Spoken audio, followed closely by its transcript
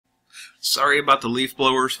Sorry about the leaf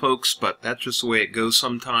blowers, folks, but that's just the way it goes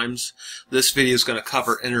sometimes. This video is going to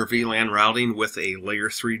cover Inter-VLAN routing with a layer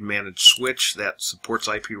 3 managed switch that supports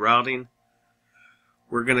IP routing.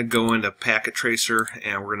 We're going to go into Packet Tracer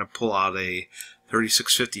and we're going to pull out a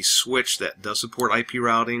 3650 switch that does support IP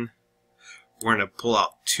routing. We're going to pull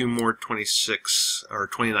out two more 26 or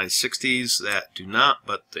 2960s that do not,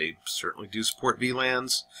 but they certainly do support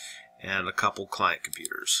VLANs, and a couple client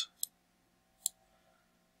computers.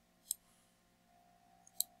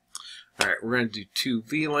 Alright, we're going to do two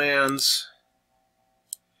VLANs.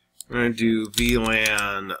 We're going to do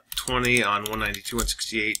VLAN 20 on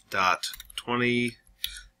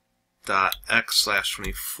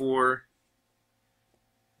 192.168.20.x/24.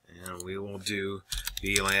 And we will do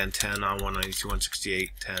VLAN 10 on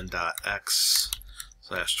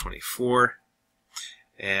 192.168.10.x/24.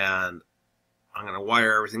 And I'm going to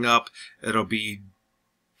wire everything up. It'll be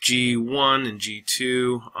G1 and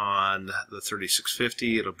G2 on the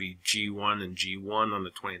 3650. It'll be G1 and G1 on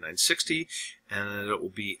the 2960. And it will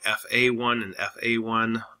be FA1 and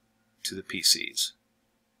FA1 to the PCs.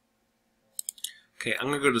 Okay, I'm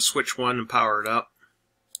going to go to switch 1 and power it up.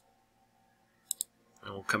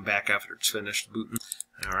 And we'll come back after it's finished booting.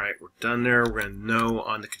 Alright, we're done there. We're going to no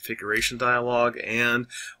on the configuration dialog, and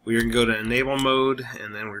we're going to go to enable mode,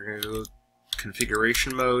 and then we're going to go to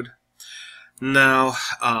configuration mode. Now,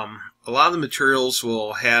 a lot of the materials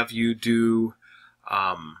will have you do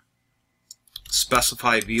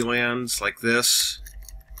specify VLANs like this.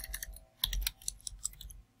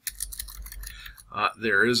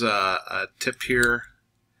 There is a tip here.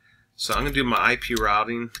 So I'm going to do my IP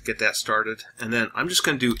routing to get that started, and then I'm just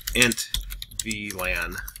going to do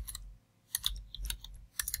Int-VLAN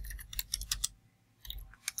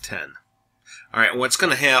 10. Alright, what's going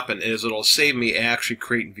to happen is it'll save me actually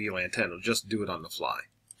creating VLAN 10. It'll just do it on the fly.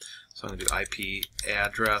 So I'm going to do IP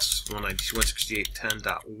address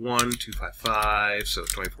 192.168.10.1.255, so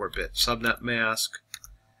 24-bit subnet mask.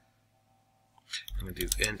 I'm going to do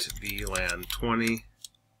Int-VLAN 20.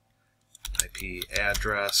 IP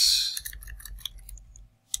address,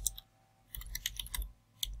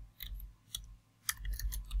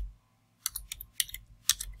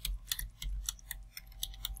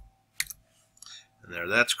 and there,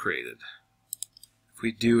 that's created. If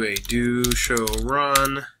we do a do show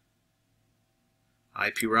run,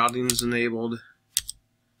 IP routing is enabled,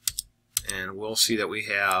 and we'll see that we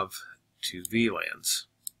have two VLANs.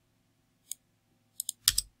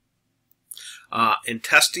 In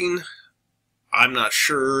testing, I'm not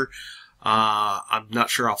sure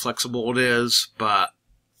how flexible it is, but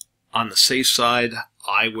on the safe side,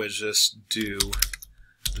 I would just do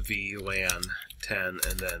the VLAN 10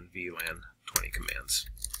 and then VLAN 20 commands.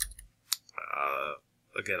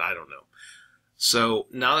 Again, I don't know. So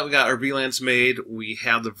now that we got our VLANs made, we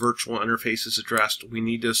have the virtual interfaces addressed. We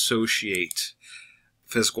need to associate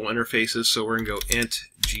physical interfaces, so we're going to go int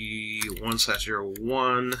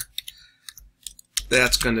G1/01.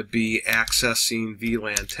 That's going to be accessing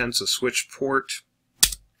VLAN 10, so switch port,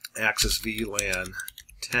 access VLAN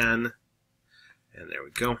 10, and there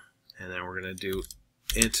we go. And then we're going to do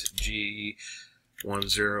int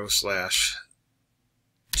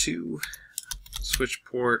G10/2, switch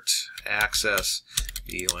port, access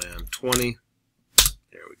VLAN 20.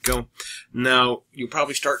 There we go. Now, you'll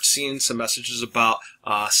probably start seeing some messages about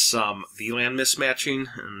some VLAN mismatching,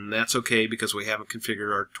 and that's okay because we haven't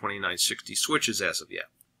configured our 2960 switches as of yet.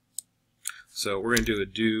 So we're going to do a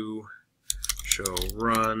do show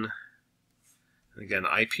run. And again,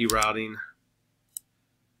 IP routing.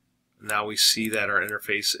 Now we see that our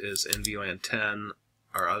interface is in VLAN 10,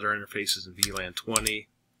 our other interface is in VLAN 20,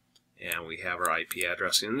 and we have our IP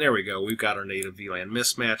addressing. And there we go. We've got our native VLAN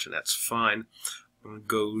mismatch, and that's fine. I'm going to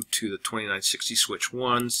go to the 2960 switch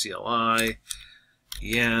 1, CLI,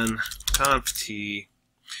 en, conf t,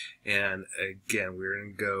 and again, we're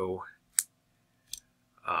going to go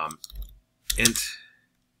int,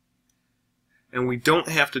 and we don't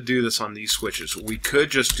have to do this on these switches. We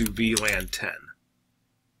could just do VLAN 10,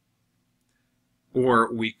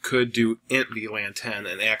 or we could do int VLAN 10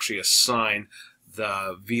 and actually assign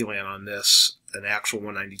the VLAN on this an actual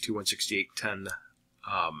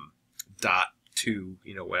 192.168.10.2,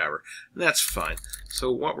 whatever. And that's fine.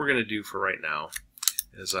 So what we're going to do for right now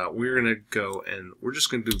is we're going to go and we're just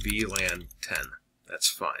going to do VLAN 10. That's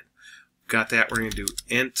fine. Got that. We're going to do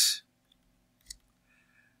int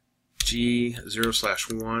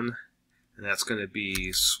G0/1, and that's going to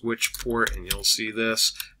be switch port, and you'll see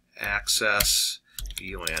this, access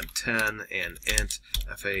VLAN 10, and int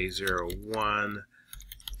FA01,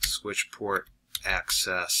 switch port,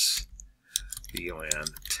 access VLAN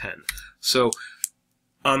 10. So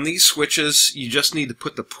On these switches, you just need to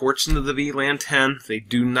put the ports into the VLAN 10. They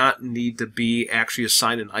do not need to be actually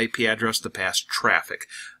assigned an IP address to pass traffic.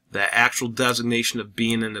 The actual designation of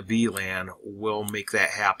being in the VLAN will make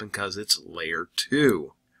that happen because it's layer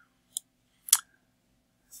 2.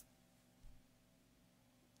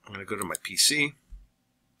 I'm going to go to my PC,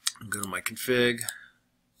 go to my config.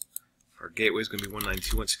 Our gateway is going to be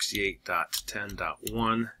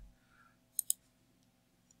 192.168.10.1.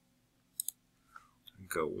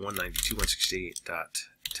 Go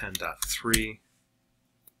 192.168.10.3.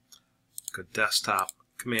 Go desktop,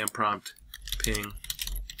 command prompt, ping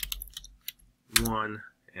 1,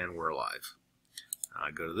 and we're live.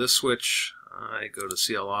 I go to this switch, I go to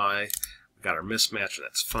CLI, we got our mismatch,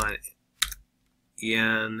 that's fine.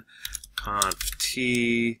 En conf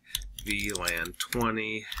t VLAN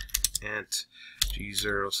 20 int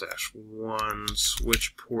G0/1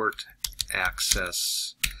 switch port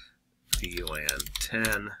access VLAN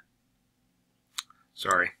 10.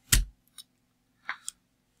 Sorry.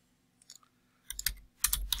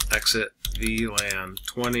 Exit VLAN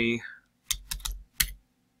 20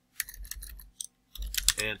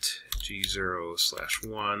 int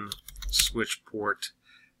G0/1 switch port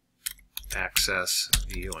access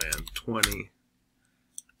VLAN 20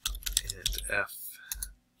 int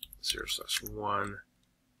F0/1.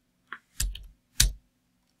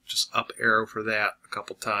 Just up arrow for that a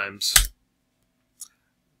couple times.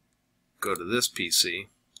 Go to this PC,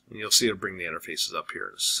 and you'll see it'll bring the interfaces up here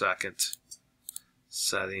in a second.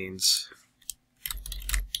 Settings.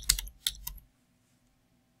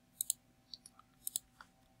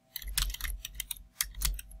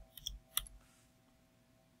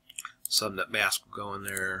 Subnet mask will go in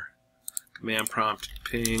there. Command prompt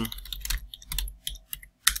ping.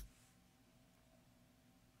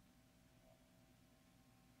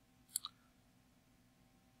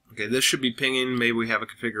 Okay, this should be pinging. Maybe we have a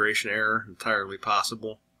configuration error. Entirely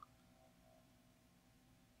possible.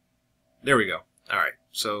 There we go. Alright,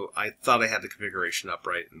 so I thought I had the configuration up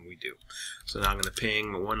right, and we do. So now I'm going to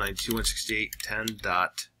ping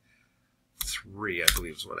 192.168.10.3, I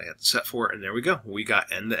believe is what I had to set for, and there we go. We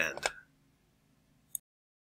got end-to-end.